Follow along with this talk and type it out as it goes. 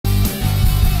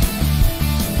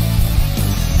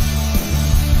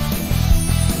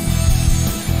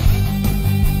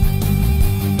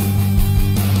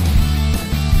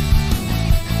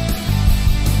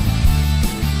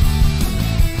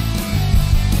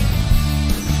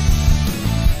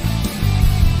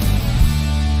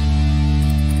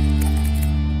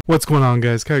What's going on,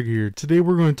 guys? Kaiger here. Today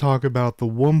we're going to talk about the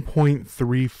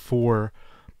 1.34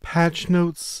 patch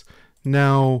notes.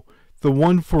 Now, the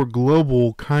one for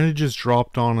global kind of just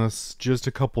dropped on us just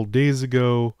a couple days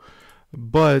ago,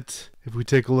 but if we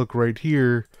take a look right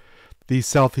here, the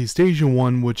Southeast Asian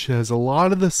one, which has a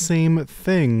lot of the same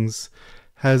things,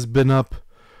 has been up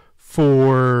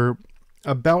for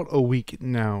about a week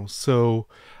now. So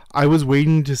I was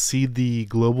waiting to see the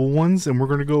global ones, and we're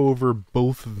going to go over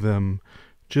both of them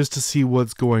just to see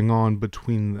what's going on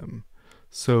between them.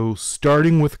 So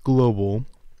starting with global,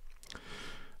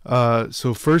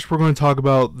 so first we're going to talk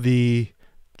about the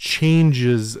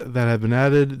changes that have been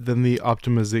added, then the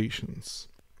optimizations.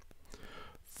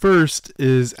 First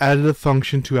is added a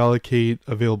function to allocate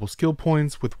available skill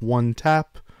points with one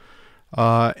tap,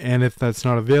 and if that's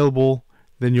not available,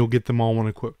 then you'll get them all when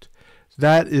equipped.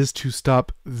 That is to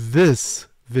stop this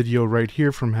video right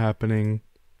here from happening.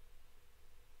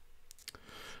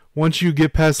 Once you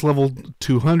get past level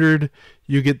 200,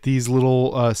 you get these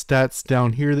little stats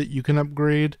down here that you can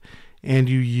upgrade, and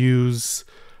you use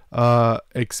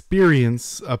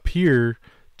experience up here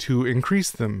to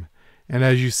increase them. And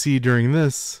as you see during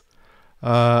this,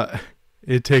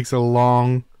 it takes a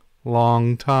long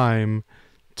time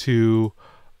to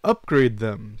upgrade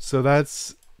them. So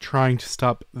that's trying to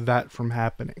stop that from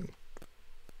happening.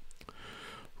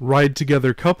 Ride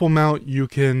together couple mount, you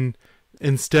can,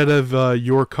 instead of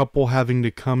your couple having to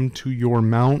come to your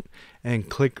mount and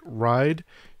click ride,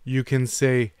 you can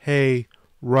say, hey,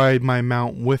 ride my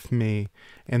mount with me,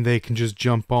 and they can just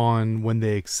jump on when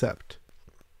they accept.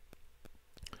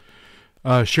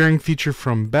 Sharing feature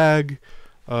from bag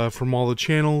from all the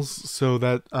channels, so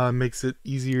that makes it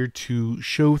easier to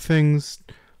show things.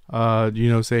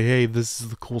 Say, hey, this is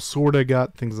the cool sword I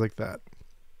got, things like that.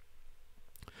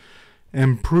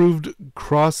 Improved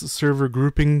cross-server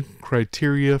grouping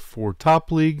criteria for Top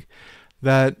League.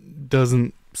 That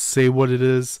doesn't say what it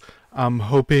is. I'm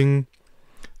hoping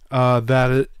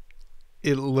that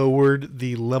it lowered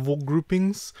the level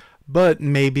groupings, but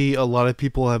maybe a lot of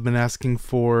people have been asking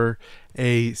for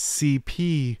a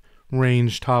CP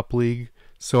range Top League,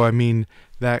 so I mean,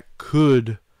 that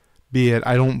could be it.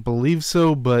 I don't believe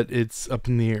so, but it's up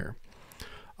in the air.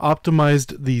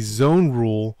 Optimized the zone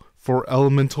rule for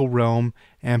Elemental Realm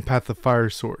and Path of Fire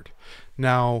Sword.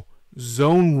 Now,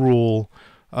 zone rule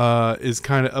is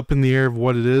kind of up in the air of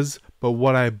what it is, but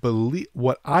what I believe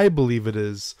it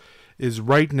is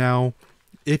right now,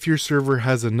 if your server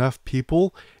has enough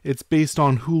people, it's based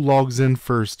on who logs in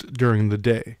first during the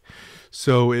day.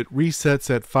 So it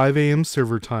resets at 5 a.m.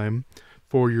 server time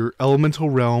for your Elemental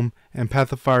Realm and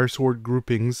Path of Fire Sword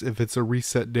groupings if it's a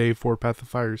reset day for Path of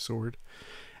Fire Sword.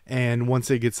 And once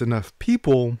it gets enough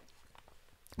people,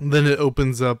 then it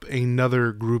opens up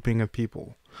another grouping of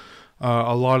people.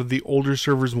 A lot of the older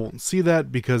servers won't see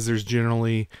that because there's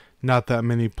generally not that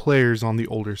many players on the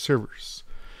older servers.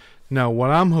 Now, what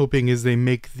I'm hoping is they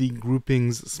make the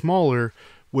groupings smaller,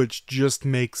 which just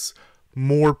makes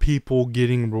more people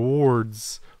getting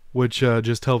rewards, which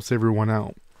just helps everyone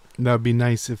out. That would be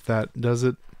nice if that does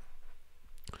it.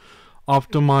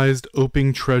 Optimized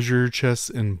opening treasure chests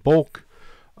in bulk.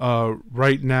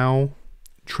 Right now,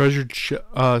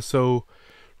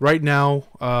 right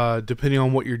now, depending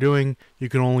on what you're doing, you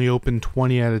can only open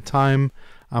 20 at a time.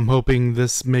 I'm hoping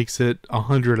this makes it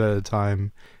 100 at a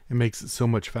time. It makes it so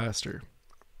much faster.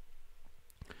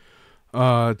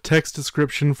 Text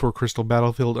description for Crystal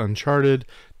Battlefield Uncharted.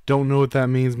 Don't know what that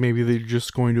means. Maybe they're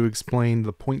just going to explain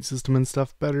the point system and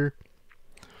stuff better.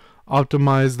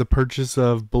 Optimize the purchase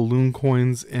of balloon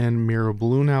coins and Mirror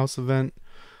Balloon House event.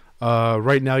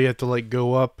 Right now you have to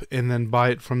go up and then buy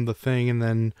it from the thing and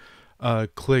then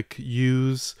click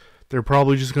use. They're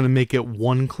probably just going to make it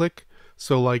one click.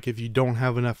 So if you don't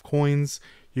have enough coins,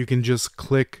 you can just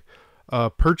click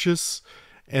purchase,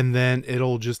 and then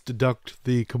it'll just deduct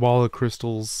the Kabbalah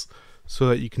crystals so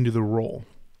that you can do the roll.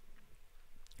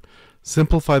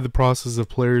 Simplify the process of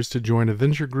players to join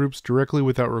adventure groups directly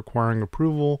without requiring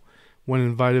approval when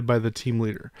invited by the team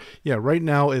leader. Yeah, right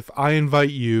now if I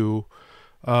invite you,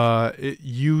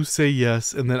 you say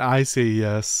yes, and then I say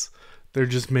yes. They're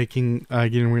just getting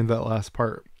rid of that last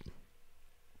part.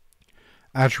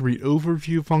 Attribute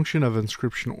overview function of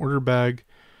inscription order bag.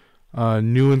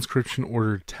 New inscription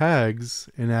order tags,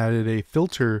 and added a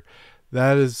filter.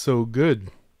 That is so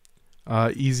good.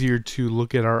 Easier to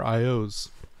look at our IOs.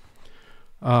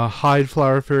 Hide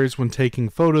flower fairies when taking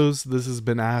photos. This has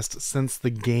been asked since the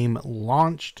game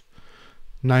launched.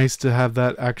 Nice to have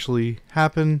that actually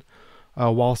happen.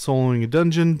 While soloing a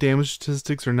dungeon, damage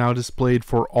statistics are now displayed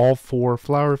for all 4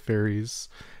 flower fairies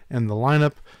in the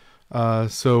lineup.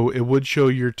 So it would show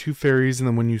your 2 fairies, and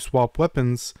then when you swap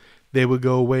weapons, they would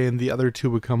go away and the other 2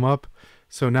 would come up.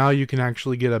 So now you can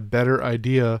actually get a better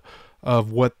idea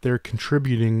of what they're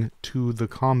contributing to the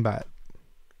combat.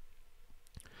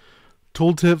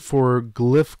 Tooltip for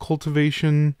glyph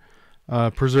cultivation,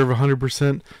 preserve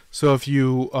 100%. So if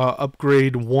you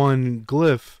upgrade one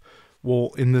glyph,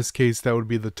 well, in this case that would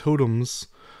be the totems.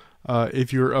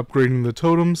 If you're upgrading the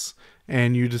totems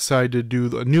and you decide to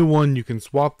do a new one, you can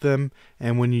swap them,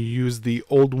 and when you use the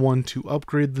old one to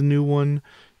upgrade the new one,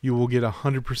 you will get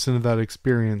 100% of that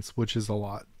experience, which is a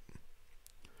lot.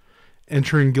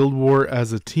 Entering Guild War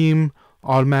as a team,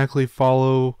 automatically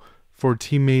follow for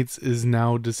teammates is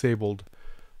now disabled.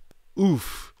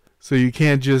 Oof. So you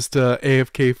can't just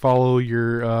AFK follow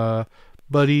your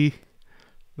buddy.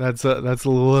 That's a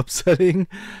little upsetting.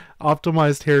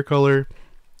 Optimized hair color.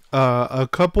 A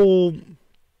couple,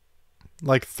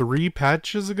 like 3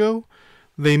 patches ago,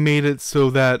 they made it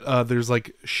so that there's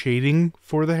like shading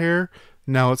for the hair.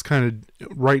 Now it's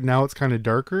right now it's kind of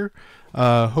darker.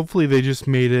 Hopefully they just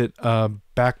made it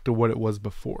back to what it was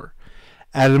before.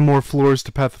 Added more floors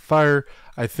to Path of Fire.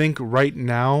 I think right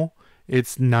now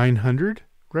it's 900,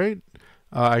 right?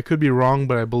 I could be wrong,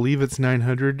 but I believe it's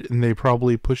 900, and they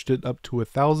probably pushed it up to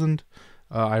 1,000.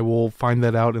 I will find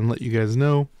that out and let you guys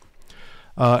know.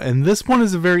 And this one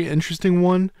is a very interesting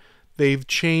one. They've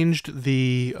changed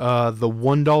the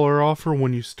 $1 offer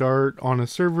when you start on a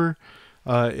server.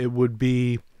 It would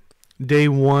be day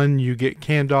 1 you get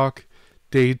Candock,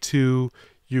 day 2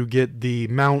 you get the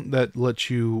mount that lets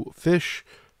you fish,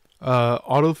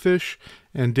 auto fish,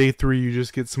 and day 3 you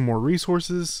just get some more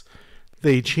resources.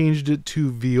 They changed it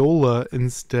to Viola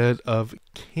instead of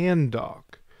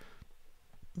Candock.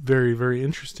 Very, very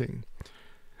interesting.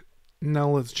 Now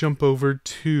let's jump over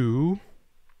to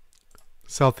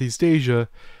Southeast Asia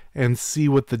and see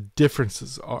what the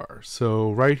differences are.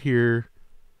 So right here,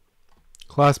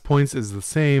 class points is the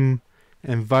same,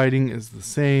 inviting is the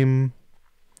same,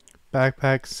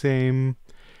 backpack same,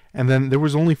 and then there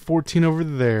was only 14 over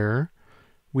there.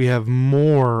 We have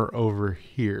more over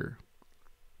here.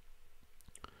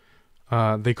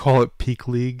 They call it Peak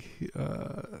League.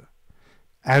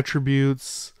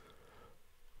 Attributes.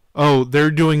 Oh,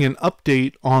 they're doing an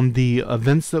update on the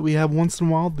events that we have once in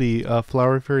a while. The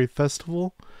Flower Fairy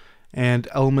Festival and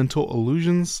Elemental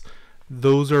Illusions.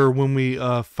 Those are when we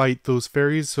fight those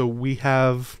fairies. So we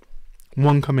have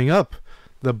one coming up.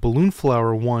 The Balloon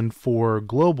Flower one for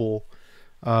Global.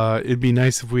 It'd be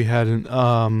nice if we had an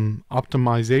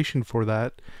optimization for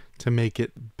that to make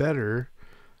it better.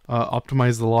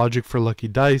 Optimize the logic for Lucky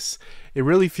Dice. It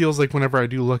really feels like whenever I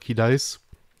do Lucky Dice,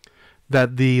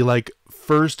 that the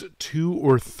first 2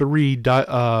 or 3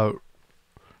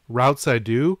 routes I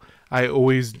do, I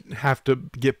always have to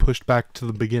get pushed back to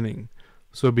the beginning.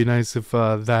 So it'd be nice if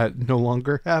that no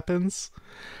longer happens.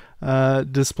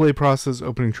 Display process,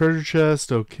 opening treasure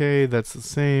chest. Okay, that's the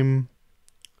same.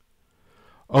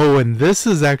 Oh, and this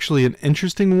is actually an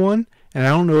interesting one, and I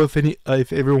don't know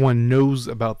if everyone knows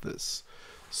about this.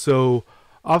 So,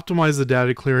 optimize the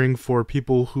data clearing for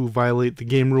people who violate the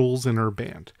game rules and are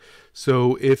banned.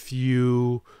 So, if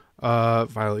you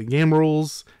violate game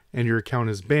rules and your account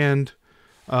is banned,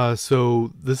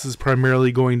 so this is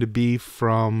primarily going to be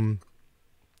from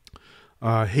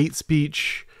hate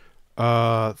speech,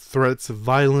 threats of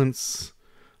violence,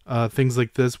 things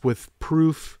like this with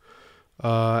proof,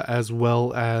 as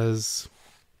well as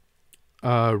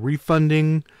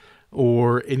refunding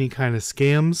or any kind of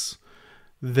scams.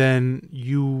 Then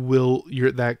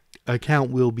that account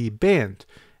will be banned,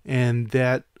 and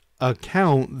that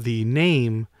account, the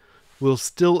name, will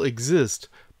still exist,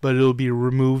 but it'll be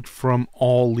removed from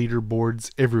all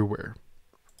leaderboards everywhere.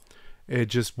 It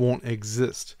just won't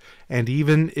exist. And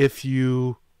even if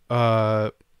you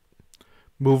move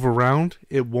around,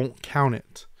 it won't count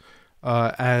it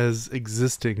as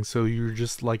existing, so you're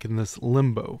just like in this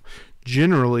limbo.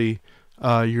 Generally,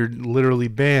 you're literally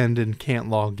banned and can't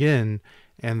log in,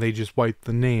 and they just wipe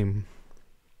the name.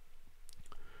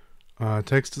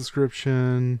 Text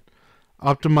description.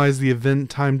 Optimize the event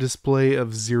time display of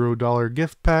 $0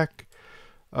 gift pack.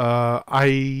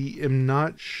 I am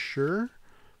not sure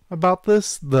about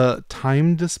this. The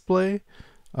time display.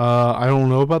 I don't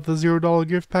know about the $0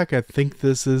 gift pack. I think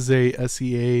this is a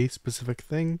SEA specific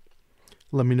thing.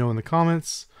 Let me know in the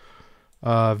comments.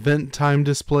 Event time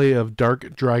display of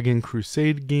Dark Dragon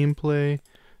Crusade gameplay.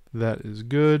 That is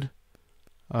good.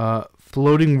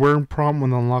 Floating word prompt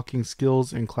when unlocking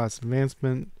skills and class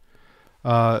advancement.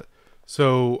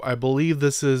 So I believe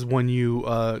this is when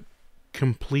you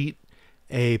complete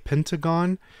a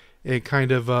pentagon. it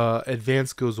kind of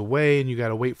advance goes away and you got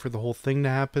to wait for the whole thing to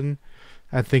happen.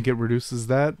 I think it reduces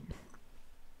that.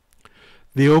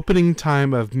 The opening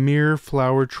time of Mirror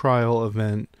Flower Trial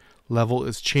event level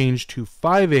is changed to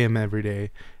 5 a.m. every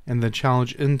day, and the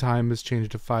challenge end time is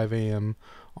changed to 5 a.m.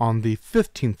 on the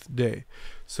 15th day.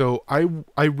 So I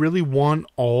really want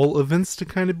all events to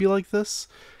kind of be like this,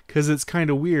 because it's kind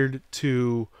of weird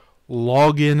to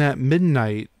log in at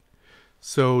midnight,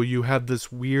 so you have this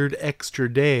weird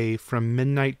extra day from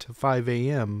midnight to 5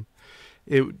 a.m.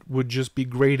 It would just be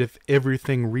great if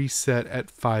everything reset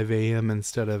at 5 a.m.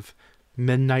 instead of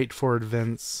midnight for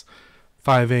events,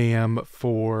 5 a.m.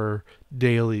 for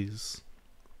dailies.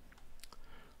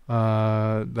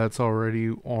 That's already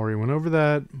went over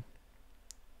that.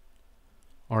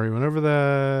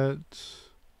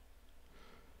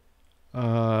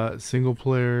 Single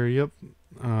player, yep.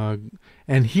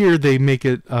 And here they make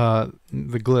it the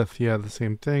glyph, yeah, the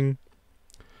same thing.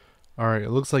 Alright,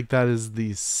 it looks like that is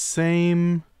the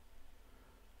same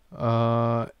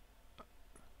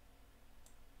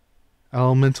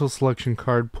elemental selection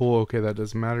card pool. Okay, that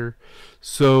doesn't matter.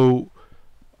 So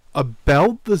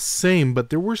about the same, but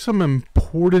there were some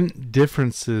important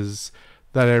differences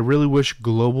that I really wish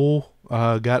Global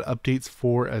got updates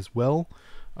for as well.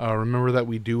 Remember that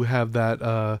we do have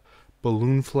that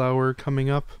balloon flower coming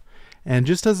up. And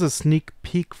just as a sneak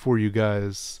peek for you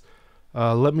guys,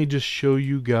 let me just show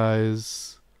you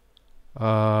guys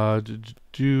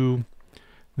do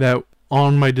that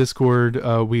on my Discord.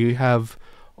 We have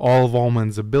all of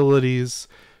Almond's abilities.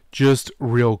 Just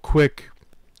real quick,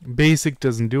 basic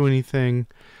doesn't do anything.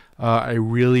 I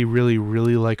really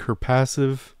like her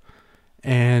passive,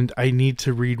 and I need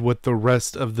to read what the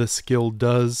rest of the skill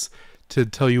does to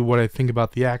tell you what I think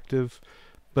about the active.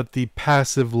 But the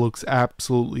passive looks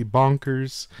absolutely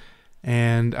bonkers,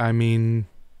 and I mean,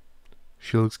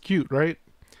 she looks cute, right?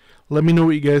 Let me know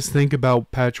what you guys think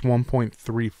about patch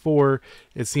 1.34.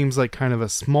 It seems like kind of a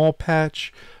small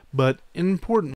patch, but important